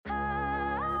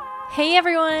Hey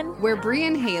everyone! We're Brie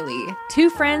and Haley, two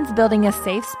friends building a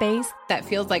safe space that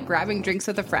feels like grabbing drinks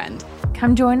with a friend.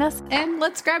 Come join us and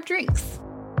let's grab drinks.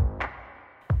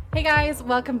 Hey guys,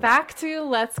 welcome back to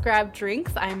Let's Grab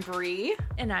Drinks. I'm Brie.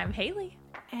 And I'm Haley.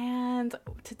 And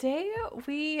today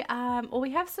we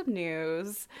have some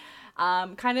news.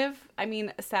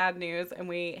 Sad news, and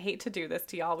we hate to do this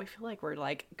to y'all. We feel like we're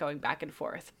like going back and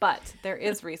forth, but there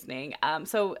is reasoning.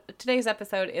 So today's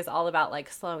episode is all about like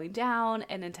slowing down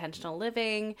and intentional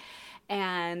living.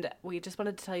 And we just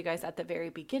wanted to tell you guys at the very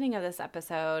beginning of this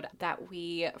episode that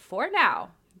for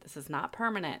now, this is not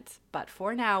permanent, but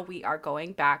for now we are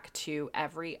going back to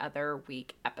every other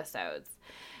week episodes.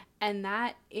 And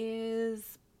that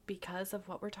is because of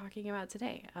what we're talking about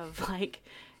today, of like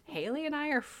Haley and I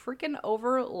are freaking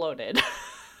overloaded.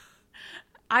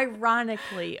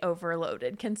 Ironically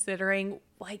overloaded, considering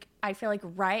like I feel like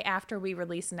right after we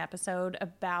released an episode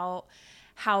about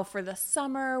how for the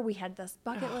summer we had this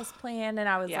bucket list plan, and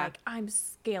I was like, I'm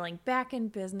scaling back in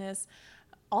business.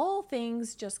 All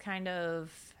things just kind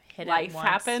of hit Life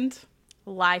happened.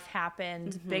 Life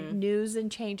happened. Mm-hmm. Big news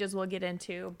and changes we'll get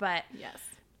into. But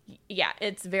yeah,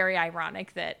 it's very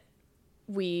ironic that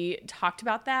we talked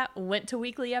about that, went to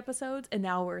weekly episodes, and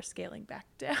now we're scaling back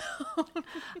down.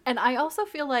 And I also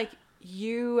feel like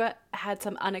you had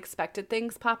some unexpected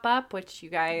things pop up, which you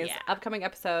guys, upcoming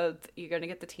episodes, you're going to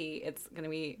get the tea. It's going to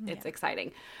be, it's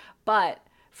exciting. But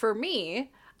for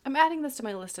me, I'm adding this to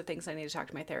my list of things I need to talk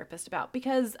to my therapist about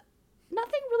because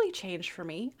nothing really changed for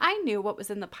me. I knew what was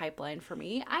in the pipeline for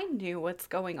me. I knew what's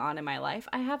going on in my life.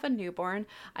 I have a newborn.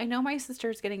 I know my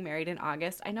sister's getting married in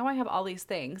August. I know I have all these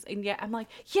things. And yet I'm like,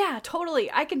 yeah,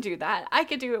 totally. I can do that. I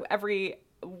could do every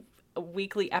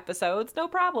weekly episodes. No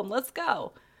problem. Let's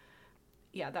go.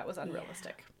 Yeah, that was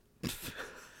unrealistic.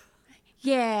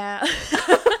 Yeah.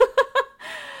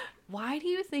 Why do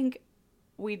you think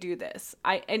we do this?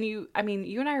 You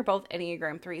and I are both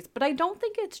Enneagram 3s, but I don't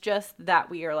think it's just that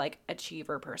we are like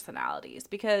achiever personalities,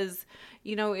 because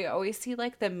we always see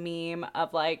like the meme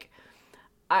of like,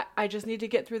 I just need to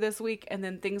get through this week and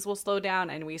then things will slow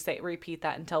down, and we repeat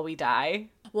that until we die.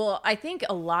 Well, I think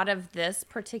a lot of this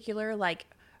particular, like,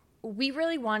 we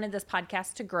really wanted this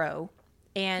podcast to grow.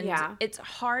 And it's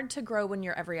hard to grow when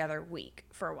you're every other week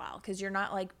for a while, because you're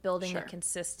not like building a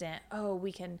consistent,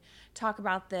 we can talk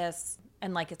about this,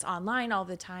 and like it's online all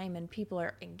the time and people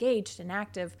are engaged and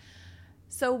active.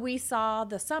 So we saw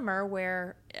the summer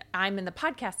where I'm in the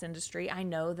podcast industry. I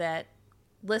know that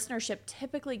listenership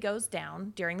typically goes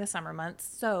down during the summer months.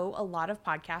 So a lot of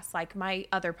podcasts, like my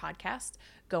other podcast,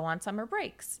 go on summer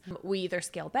breaks. We either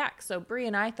scale back. So Brie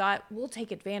and I thought we'll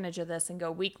take advantage of this and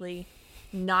go weekly,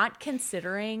 not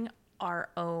considering our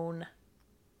own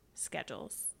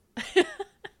schedules.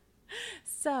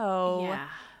 So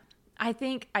I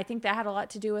think that had a lot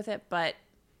to do with it, but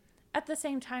at the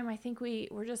same time, I think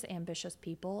we're just ambitious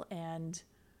people and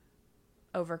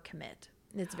overcommit.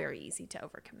 It's very easy to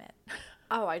overcommit.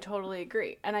 Oh, I totally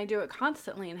agree. And I do it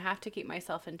constantly and have to keep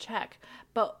myself in check.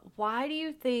 But why do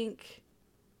you think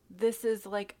this is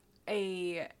like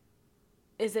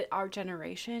is it our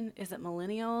generation? Is it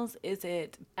millennials? Is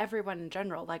it everyone in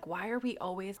general? Like, why are we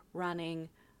always running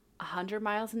 100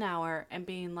 miles an hour and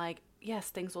being like, yes,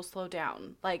 things will slow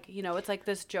down? Like, it's like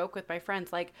this joke with my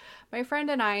friends. Like, my friend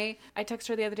and I texted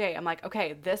her the other day. I'm like,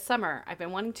 okay, this summer, I've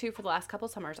been wanting to for the last couple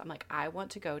of summers. I'm like, I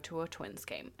want to go to a Twins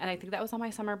game. And I think that was on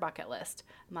my summer bucket list.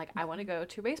 I'm like, I want to go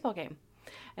to a baseball game.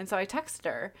 And so I texted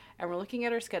her, and we're looking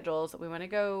at our schedules. We want to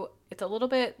go, it's a little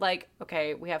bit like,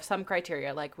 okay, we have some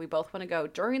criteria. Like, we both want to go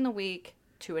during the week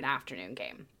to an afternoon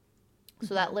game.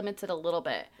 So that limits it a little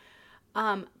bit.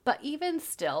 But even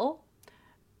still,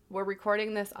 we're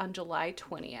recording this on July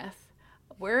 20th.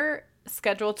 We're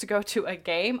scheduled to go to a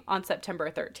game on September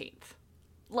 13th.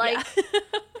 Like,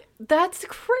 that's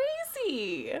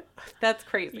crazy. That's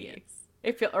crazy.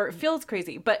 Yes. It feels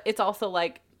crazy, but it's also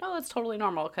like, no, it's totally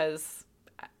normal because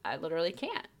I literally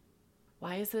can't.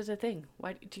 Why is it a thing?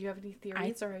 Why do you have any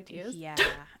theories or ideas? Yeah,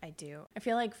 I do. I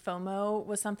feel like FOMO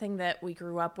was something that we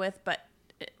grew up with, but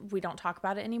we don't talk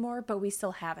about it anymore, but we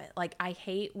still have it. Like, I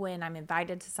hate when I'm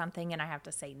invited to something and I have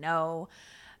to say no.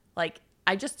 Like,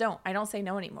 I don't say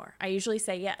no anymore. I usually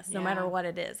say yes, no matter what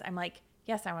it is. I'm like,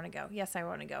 yes, I want to go. Yes, I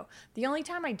want to go. The only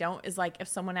time I don't is like if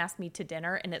someone asks me to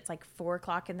dinner and it's like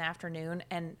 4:00 in the afternoon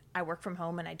and I work from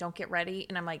home and I don't get ready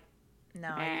and I'm like, no,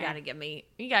 you gotta give me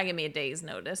a day's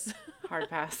notice. Hard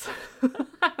pass.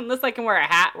 Unless I can wear a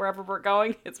hat wherever we're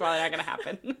going, it's probably not gonna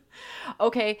happen.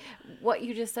 Okay, what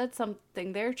you just said,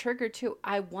 something there triggered too.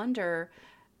 I wonder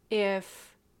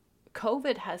if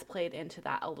COVID has played into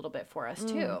that a little bit for us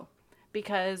too.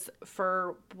 Because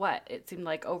for it seemed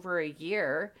like over a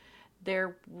year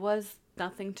there was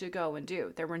nothing to go and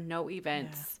do. There were no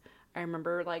events. Yeah. I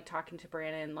remember like talking to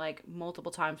Brandon like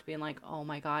multiple times being like, oh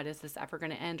my God, is this ever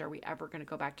going to end? Are we ever going to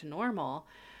go back to normal?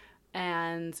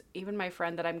 And even my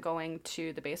friend that I'm going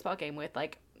to the baseball game with,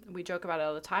 like, we joke about it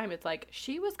all the time. It's like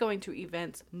she was going to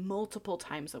events multiple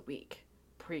times a week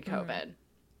pre-COVID. Mm-hmm.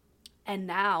 And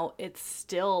now it's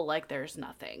still like there's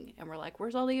nothing. And we're like,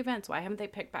 where's all the events? Why haven't they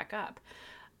picked back up?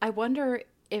 I wonder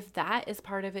if that is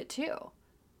part of it too.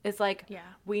 It's like,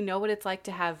 we know what it's like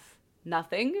to have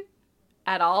nothing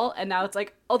at all. And now it's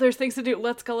like, oh, there's things to do.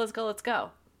 Let's go, let's go, let's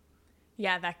go.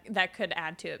 Yeah, that could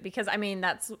add to it. Because, I mean,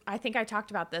 I think I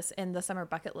talked about this in the Summer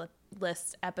Bucket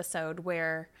List episode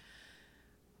where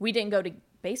we didn't go to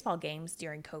baseball games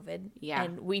during COVID. Yeah.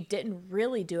 And we didn't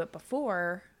really do it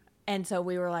before. And so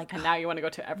we were like, and now you want to go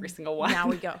to every single one. Now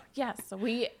we go. Yes. So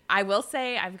I will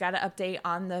say I've got an update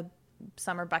on the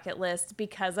Summer Bucket List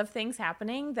because of things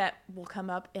happening that will come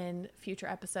up in future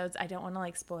episodes. I don't want to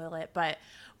like spoil it, but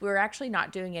we're actually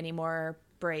not doing any more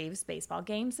Braves baseball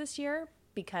games this year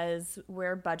because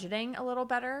we're budgeting a little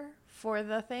better for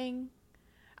the thing.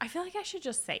 I feel like I should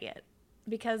just say it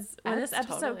because when this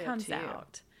episode totally comes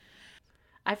out,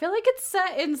 I feel like it's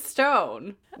set in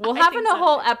stone. We'll have a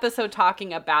whole episode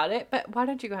talking about it, but why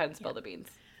don't you go ahead and spill the beans?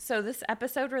 So this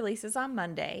episode releases on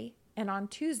Monday, and on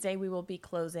Tuesday we will be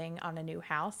closing on a new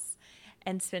house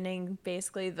and spending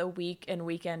basically the week and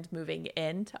weekend moving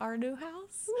into our new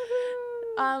house.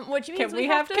 Which means can we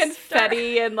have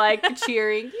confetti and like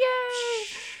cheering? Yay!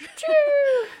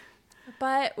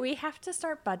 But we have to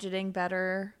start budgeting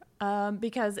better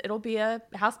because it'll be a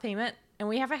house payment. And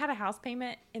we haven't had a house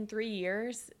payment in 3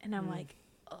 years. And I'm like,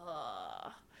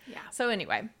 ugh. Yeah. So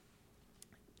anyway,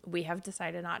 we have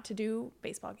decided not to do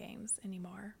baseball games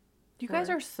anymore. You guys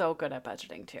are so good at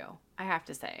budgeting too. I have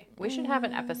to say, we should have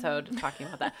an episode talking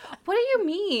about that. What do you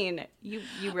mean? You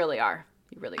really are.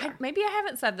 You really are. Maybe I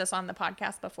haven't said this on the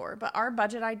podcast before, but our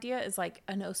budget idea is like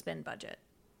a no spend budget.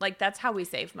 Like that's how we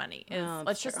save money.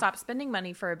 Let's just stop spending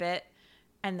money for a bit.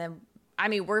 And then, I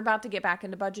mean, we're about to get back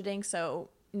into budgeting. So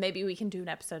maybe we can do an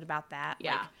episode about that.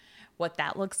 Yeah. Like what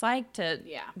that looks like to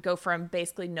go from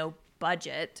basically no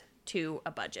budget to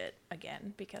a budget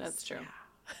again. Because that's true.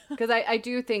 Because I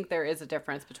do think there is a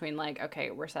difference between like,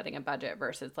 okay, we're setting a budget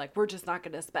versus like, we're just not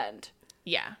going to spend.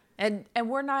 Yeah. And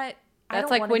we're not. That's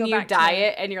like when you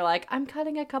diet and you're like, I'm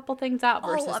cutting a couple things out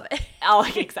versus. All of it. Oh,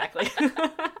 exactly.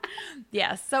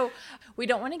 Yeah. So we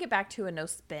don't want to get back to a no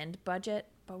spend budget,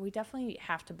 but we definitely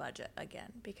have to budget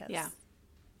again because.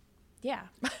 Yeah.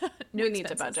 We need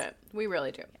to budget. We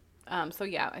really do. So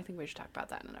yeah, I think we should talk about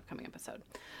that in an upcoming episode.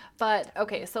 But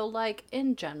okay, so like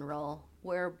in general,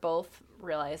 we're both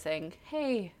realizing,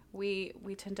 hey, we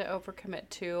tend to overcommit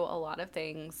to a lot of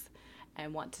things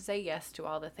and want to say yes to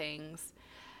all the things.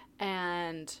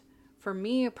 And for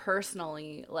me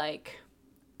personally, like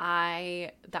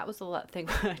that was the thing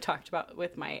I talked about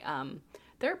with my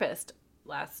therapist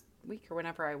last week or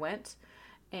whenever I went.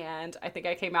 And I think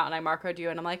I came out and I marcoed you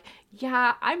and I'm like,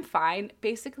 yeah, I'm fine.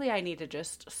 Basically, I need to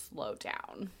just slow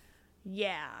down.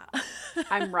 Yeah.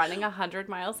 I'm running 100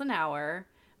 miles an hour.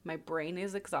 My brain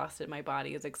is exhausted. My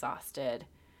body is exhausted.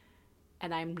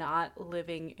 And I'm not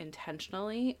living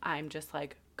intentionally. I'm just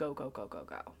like, go, go, go, go,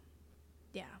 go.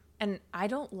 Yeah. And I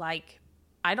don't like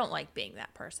being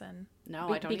that person. No,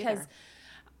 I don't because either.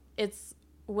 It's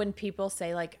when people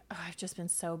say like, oh, I've just been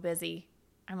so busy.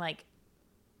 I'm like,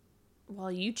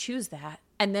 well, you choose that.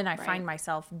 And then I find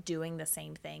myself doing the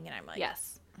same thing. And I'm like,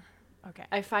 yes. Okay.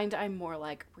 I find I'm more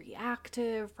like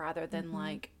reactive rather than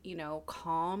like,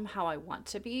 calm how I want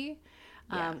to be,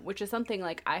 which is something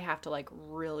like I have to like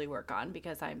really work on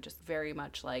because I'm just very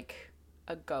much like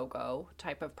a go-go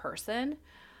type of person.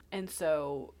 And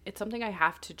so it's something I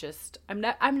have to just,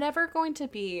 I'm never going to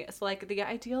be, it's like the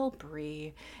ideal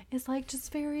Brie is like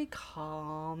just very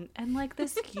calm and like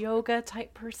this yoga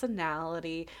type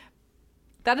personality.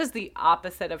 That is the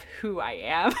opposite of who I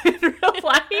am in real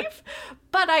life,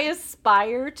 but I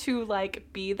aspire to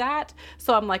like be that.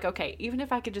 So I'm like, okay, even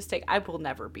if I could just I will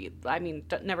never be, I mean,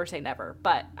 never say never,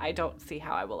 but I don't see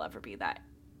how I will ever be that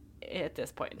at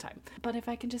this point in time. But if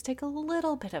I can just take a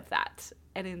little bit of that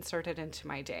and insert it into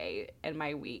my day and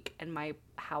my week and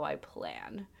how I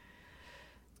plan,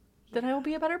 then I will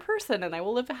be a better person and I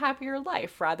will live a happier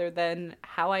life rather than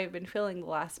how I've been feeling the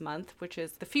last month, which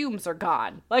is the fumes are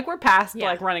gone. Like we're past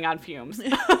like running on fumes.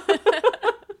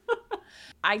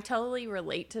 I totally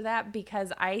relate to that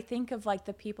because I think of like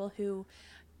the people who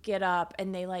get up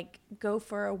and they like go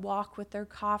for a walk with their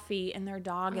coffee and their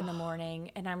dog in the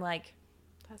morning. And I'm like,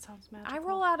 that sounds magical. I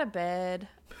roll out of bed.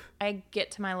 I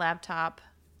get to my laptop.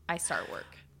 I start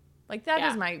work. Like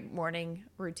that is my morning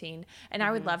routine. And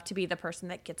I would love to be the person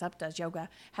that gets up, does yoga,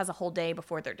 has a whole day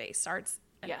before their day starts.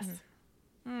 Yes.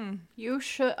 You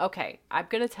should. Okay. I'm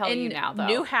going to tell you now, though.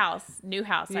 New house.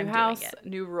 I'm doing it.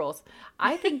 New rules.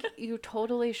 I think you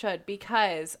totally should,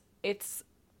 because it's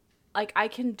like, I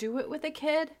can do it with a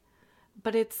kid,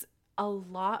 but it's a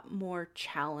lot more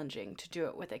challenging to do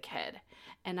it with a kid.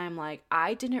 And I'm like,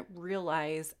 I didn't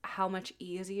realize how much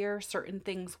easier certain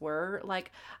things were.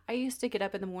 Like, I used to get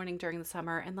up in the morning during the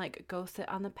summer and like go sit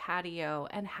on the patio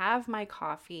and have my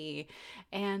coffee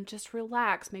and just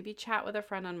relax, maybe chat with a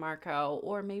friend on Marco,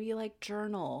 or maybe like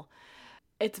journal.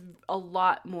 It's a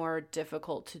lot more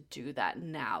difficult to do that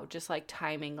now. Just like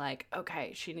timing, like,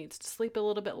 okay, she needs to sleep a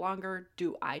little bit longer.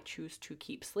 Do I choose to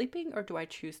keep sleeping, or do I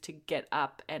choose to get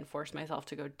up and force myself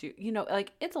to go do,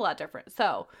 like, it's a lot different.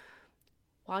 So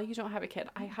while you don't have a kid,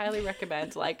 I highly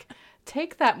recommend like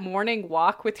take that morning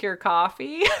walk with your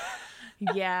coffee.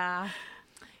 Yeah.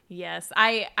 Yes.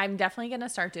 I'm definitely going to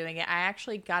start doing it. I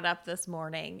actually got up this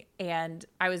morning and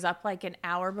I was up like an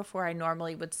hour before I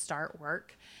normally would start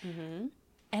work. Mm-hmm.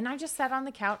 And I just sat on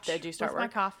the couch. Did you start with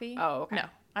work? My coffee. Oh, okay. No,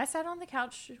 I sat on the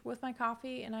couch with my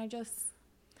coffee and I just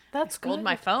scrolled good.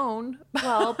 My phone.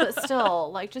 Well, but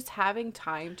still, like, just having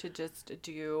time to just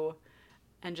do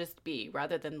and just be,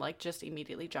 rather than like just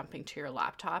immediately jumping to your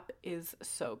laptop, is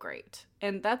so great.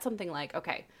 And that's something like,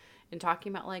 okay, in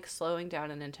talking about like slowing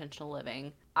down and intentional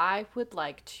living, I would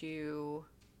like to,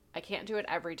 I can't do it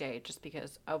every day just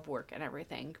because of work and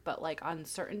everything, but like on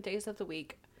certain days of the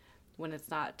week when it's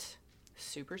not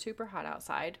super, super hot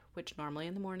outside, which normally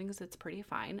in the mornings it's pretty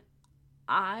fine,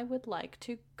 I would like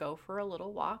to go for a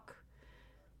little walk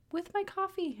with my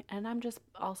coffee, and I'm just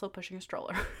also pushing a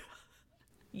stroller.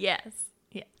 Yes.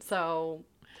 Yeah. So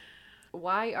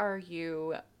why are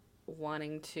you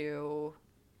wanting to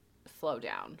slow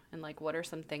down? And like, what are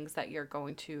some things that you're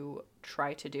going to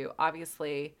try to do?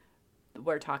 Obviously,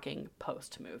 we're talking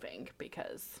post-moving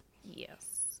because...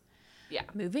 Yes. Yeah.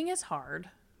 Moving is hard.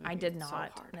 I did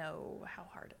not know how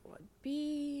hard it would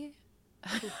be.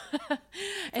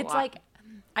 It's like,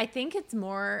 I think it's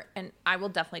more, and I will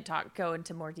definitely go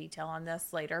into more detail on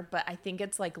this later, but I think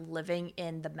it's like living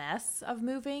in the mess of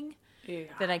moving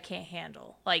that I can't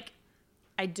handle. Like,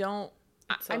 I'm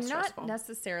not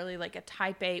necessarily like a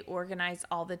type A organized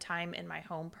all the time in my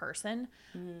home person,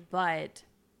 but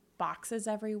boxes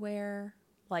everywhere,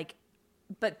 like,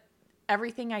 but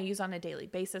everything I use on a daily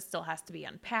basis still has to be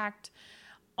unpacked.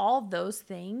 All those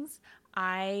things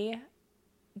I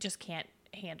just can't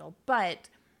handle. But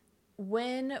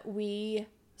when we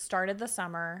started the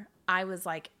summer, I was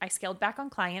like, I scaled back on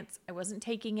clients. I wasn't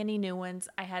taking any new ones.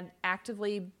 I had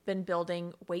actively been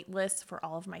building wait lists for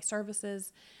all of my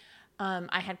services.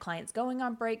 I had clients going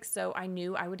on breaks, so I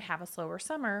knew I would have a slower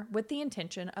summer with the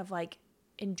intention of like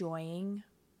enjoying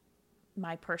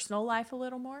my personal life a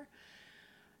little more.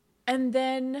 And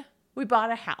then we bought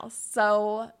a house.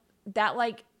 So that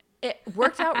like, it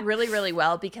worked out really, really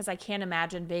well because I can't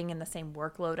imagine being in the same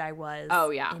workload I was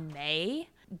in May,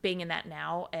 being in that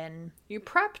now. And you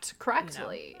prepped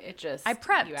correctly. It just, I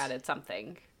prepped. You added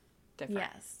something different.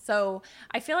 Yes. So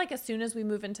I feel like as soon as we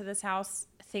move into this house,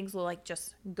 things will like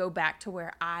just go back to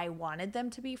where I wanted them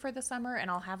to be for the summer. And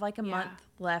I'll have like a month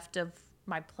left of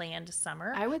my planned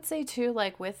summer. I would say too,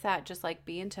 like with that, just like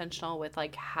be intentional with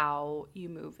like how you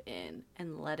move in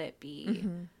and let it be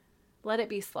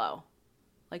slow.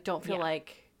 Like, don't feel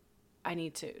like I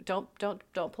need to, don't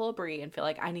pull a Brie and feel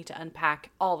like I need to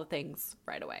unpack all the things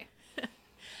right away.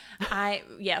 I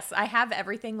have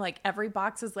everything, like every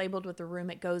box is labeled with the room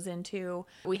it goes into.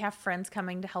 We have friends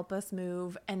coming to help us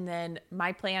move. And then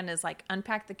my plan is like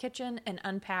unpack the kitchen and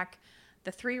unpack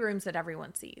the 3 rooms that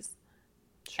everyone sees.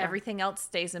 Sure. Everything else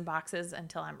stays in boxes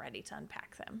until I'm ready to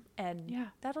unpack them. And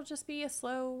that'll just be a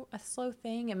slow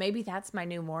thing. And maybe that's my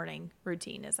new morning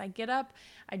routine is I get up,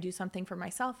 I do something for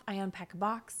myself, I unpack a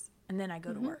box, and then I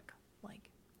go to work. Like,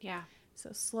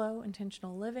 so slow,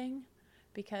 intentional living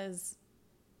because,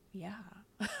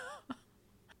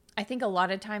 I think a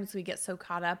lot of times we get so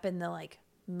caught up in the like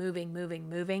moving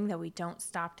that we don't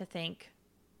stop to think,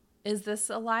 is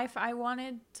this a life I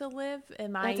wanted to live?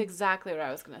 That's exactly what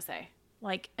I was going to say.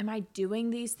 Like, am I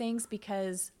doing these things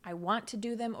because I want to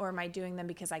do them, or am I doing them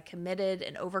because I committed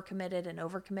and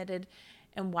overcommitted?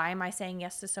 And why am I saying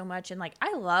yes to so much? And like,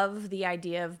 I love the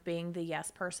idea of being the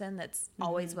yes person that's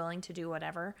always willing to do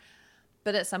whatever.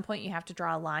 But at some point you have to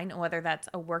draw a line, and whether that's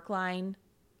a work line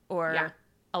or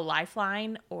a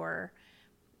lifeline or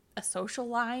a social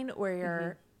line where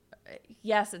you're,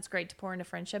 yes, it's great to pour into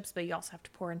friendships, but you also have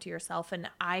to pour into yourself. And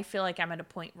I feel like I'm at a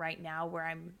point right now where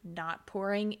I'm not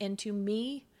pouring into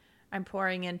me. I'm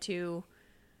pouring into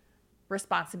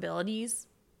responsibilities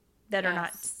that are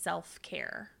not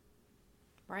self-care.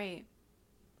 Right.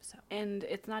 So, and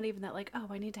it's not even that like, oh,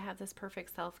 I need to have this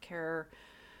perfect self-care,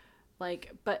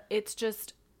 like, but it's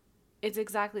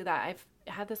exactly that. I've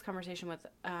had this conversation with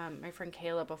my friend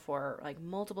Kayla before, like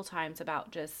multiple times,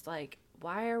 about just like,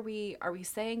 why are we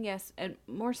saying yes, and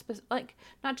more like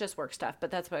not just work stuff,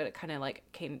 but that's what it kind of like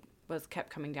kept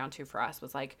coming down to for us,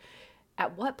 was like,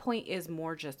 at what point is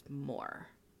more just more?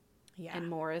 Yeah. And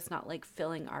more is not like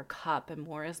filling our cup, and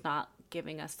more is not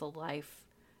giving us the life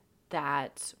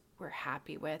that we're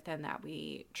happy with and that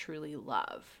we truly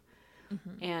love.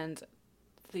 Mm-hmm. And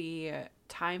the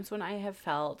times when I have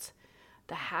felt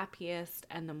the happiest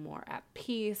and the more at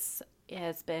peace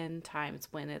has been times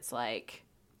when it's like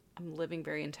I'm living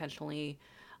very intentionally.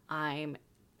 I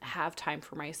have time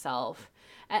for myself.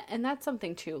 And that's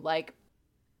something too, like,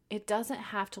 it doesn't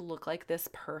have to look like this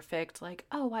perfect, like,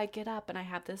 oh, I get up and I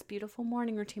have this beautiful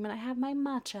morning routine and I have my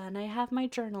matcha and I have my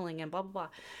journaling and blah, blah, blah.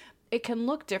 It can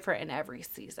look different in every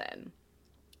season.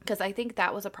 Because I think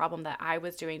that was a problem that I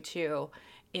was doing too,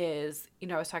 is, you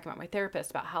know, I was talking about my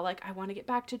therapist about how, like, I want to get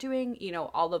back to doing, you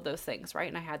know, all of those things, right?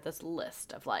 And I had this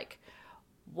list of, like,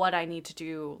 what I need to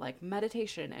do, like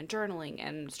meditation and journaling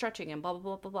and stretching and blah, blah,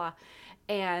 blah, blah, blah.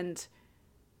 And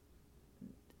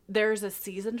there's a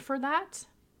season for that.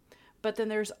 But then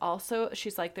there's also,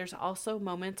 she's like, there's also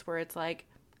moments where it's like,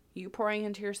 you pouring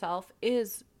into yourself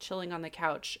is chilling on the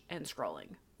couch and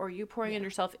scrolling. Or you pouring into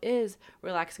yourself is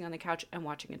relaxing on the couch and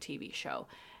watching a TV show.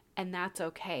 And that's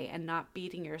okay. And not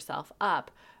beating yourself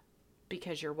up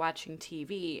because you're watching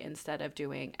TV instead of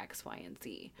doing X, Y, and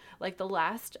Z. Like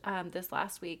this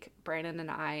last week, Brandon and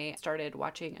I started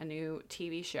watching a new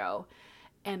TV show.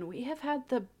 And we have had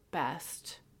the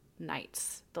best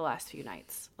nights the last few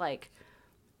nights. Like,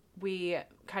 we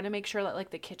kind of make sure that, like,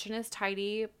 the kitchen is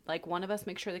tidy. Like, one of us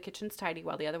makes sure the kitchen's tidy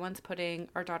while the other one's putting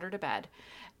our daughter to bed.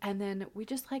 And then we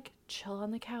just, like, chill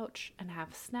on the couch and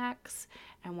have snacks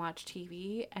and watch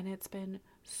TV. And it's been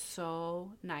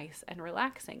so nice and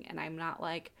relaxing. And I'm not,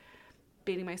 like,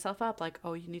 beating myself up, like,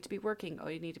 oh, you need to be working. Oh,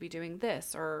 you need to be doing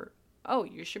this. Or, oh,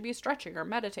 you should be stretching or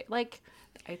meditate. Like,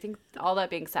 I think, all that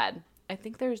being said, I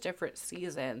think there's different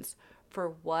seasons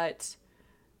for what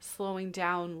slowing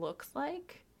down looks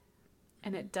like.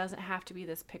 And it doesn't have to be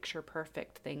this picture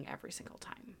perfect thing every single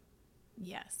time.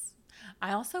 Yes.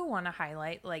 I also want to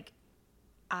highlight, like,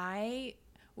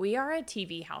 we are a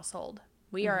TV household.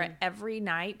 We are, every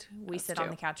night we sit on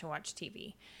the couch and watch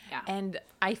TV. Yeah. And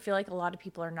I feel like a lot of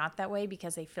people are not that way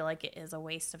because they feel like it is a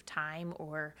waste of time,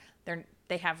 or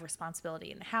they have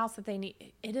responsibility in the house that they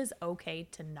need. It is okay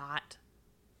to not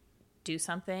do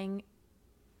something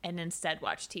and instead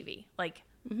watch TV. Like,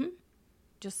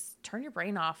 just turn your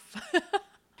brain off.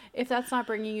 If that's not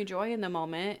bringing you joy in the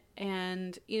moment.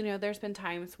 And, you know, there's been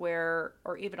times where,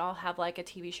 or even I'll have like a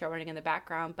TV show running in the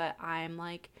background, but I'm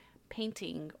like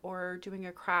painting or doing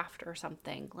a craft or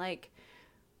something. Like,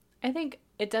 I think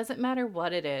it doesn't matter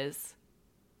what it is.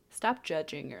 Stop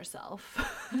judging yourself.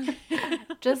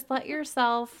 Just let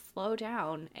yourself slow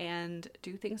down and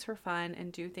do things for fun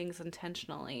and do things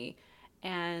intentionally.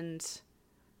 And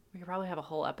we could probably have a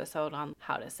whole episode on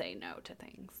how to say no to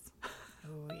things.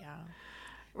 Oh, yeah.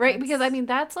 Right? Because, I mean,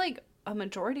 that's like a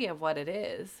majority of what it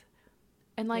is.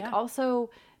 And, like, also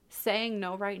saying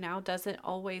no right now doesn't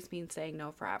always mean saying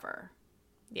no forever.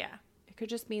 Yeah. It could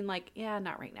just mean, like, yeah,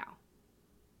 not right now.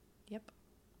 Yep.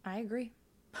 I agree.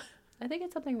 I think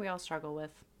it's something we all struggle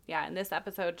with. Yeah. And this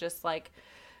episode, just like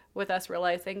with us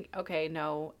realizing, okay,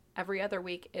 no, every other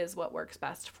week is what works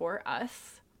best for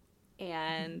us.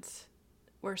 And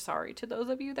we're sorry to those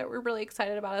of you that were really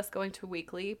excited about us going to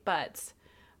weekly, but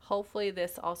hopefully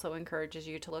this also encourages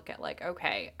you to look at, like,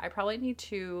 okay, I probably need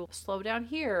to slow down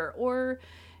here. Or,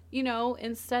 you know,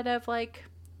 instead of like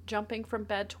jumping from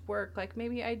bed to work, like,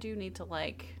 maybe I do need to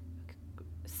like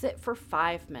sit for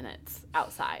 5 minutes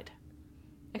outside,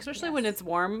 especially when it's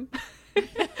warm.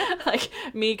 Like,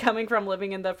 me coming from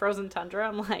living in the frozen tundra,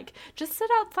 I'm like, just sit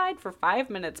outside for 5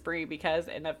 minutes, Brie, because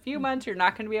in a few months you're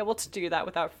not going to be able to do that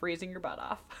without freezing your butt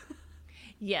off.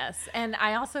 Yes. And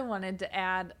I also wanted to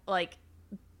add, like,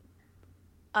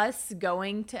 us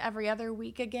going to every other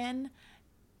week again,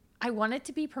 I want it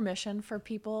to be permission for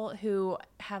people who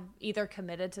have either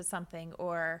committed to something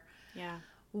or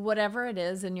whatever it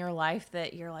is in your life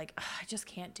that you're like, oh, I just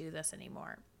can't do this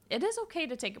anymore. It is okay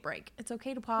to take a break. It's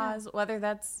okay to pause, whether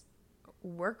that's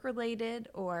work related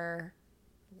or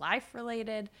life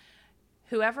related.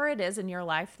 Whoever it is in your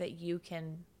life that you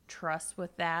can trust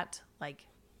with that, like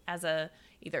as a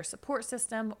either support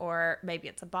system or maybe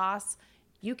it's a boss,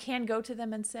 you can go to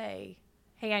them and say,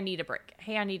 hey, I need a break.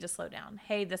 Hey, I need to slow down.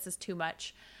 Hey, this is too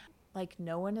much. like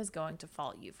no one is going to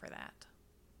fault you for that.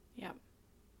 Yep.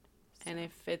 And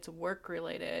if it's work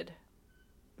related,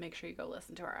 make sure you go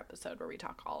listen to our episode where we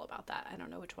talk all about that. I don't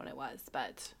know which one it was,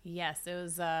 but yes, it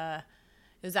was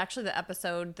actually the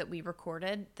episode that we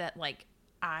recorded that like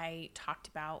I talked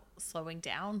about slowing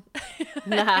down.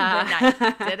 Then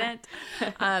I didn't.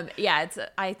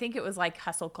 I think it was like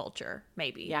hustle culture,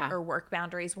 maybe, or work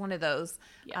boundaries, one of those.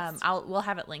 Yes. We'll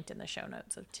have it linked in the show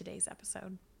notes of today's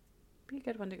episode. Be a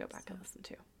good one to go back and listen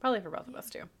to. Probably for both of us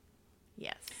too.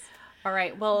 Yes. All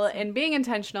right. Well, in being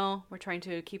intentional, we're trying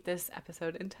to keep this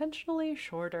episode intentionally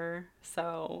shorter.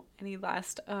 So any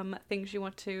last things you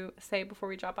want to say before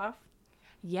we drop off?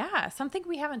 Yeah, something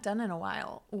we haven't done in a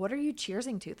while. What are you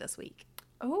cheersing to this week?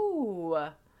 Oh,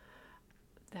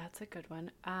 that's a good one.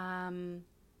 I'm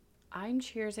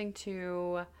cheersing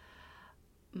to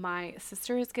my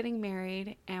sister is getting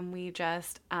married, and we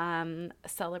just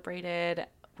celebrated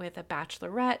with a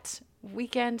bachelorette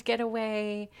weekend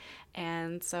getaway.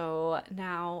 And so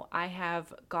now I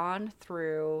have gone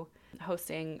through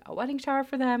hosting a wedding shower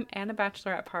for them and a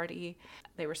bachelorette party.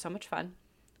 They were so much fun.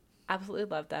 Absolutely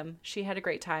loved them. She had a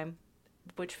great time,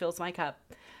 which fills my cup.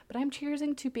 But I'm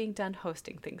cheersing to being done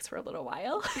hosting things for a little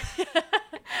while.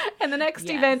 And the next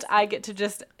event I get to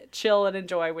just chill and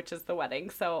enjoy, which is the wedding.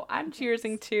 So I'm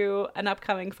cheersing to an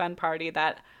upcoming fun party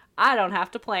that I don't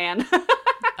have to plan.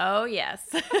 Oh, yes.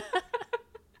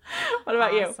 What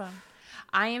about you?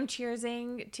 I am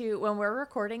cheersing to, when we're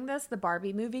recording this, the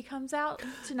Barbie movie comes out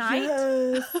tonight.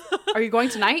 Yes. Are you going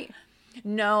tonight?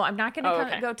 No, I'm not going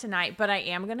to go tonight, but I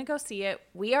am going to go see it.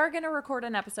 We are going to record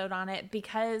an episode on it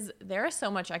because there is so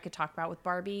much I could talk about with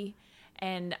Barbie.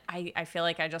 And I feel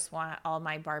like I just want all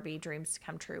my Barbie dreams to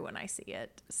come true when I see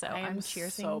it. So I'm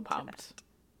cheersing. So pumped.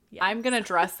 Yes. I'm going to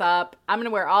dress up. I'm going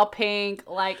to wear all pink.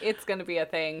 Like, it's going to be a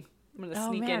thing. I'm going to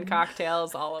sneak in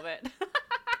cocktails, all of it.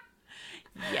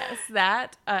 Yes,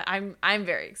 that. I'm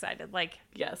very excited. Like,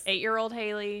 yes. 8-year-old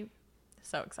Haley.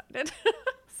 So excited.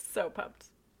 So pumped.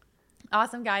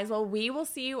 Awesome, guys. Well, we will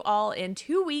see you all in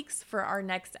 2 weeks for our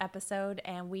next episode,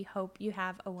 and we hope you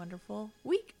have a wonderful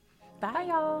week. Bye,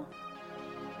 y'all.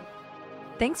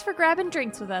 Thanks for grabbing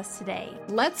drinks with us today.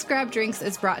 Let's Grab Drinks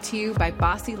is brought to you by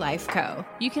Bossy Life Co.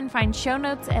 You can find show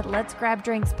notes at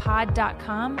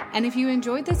letsgrabdrinkspod.com. And if you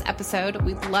enjoyed this episode,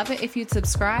 we'd love it if you'd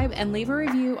subscribe and leave a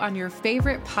review on your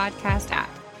favorite podcast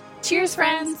app. Cheers,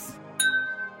 friends!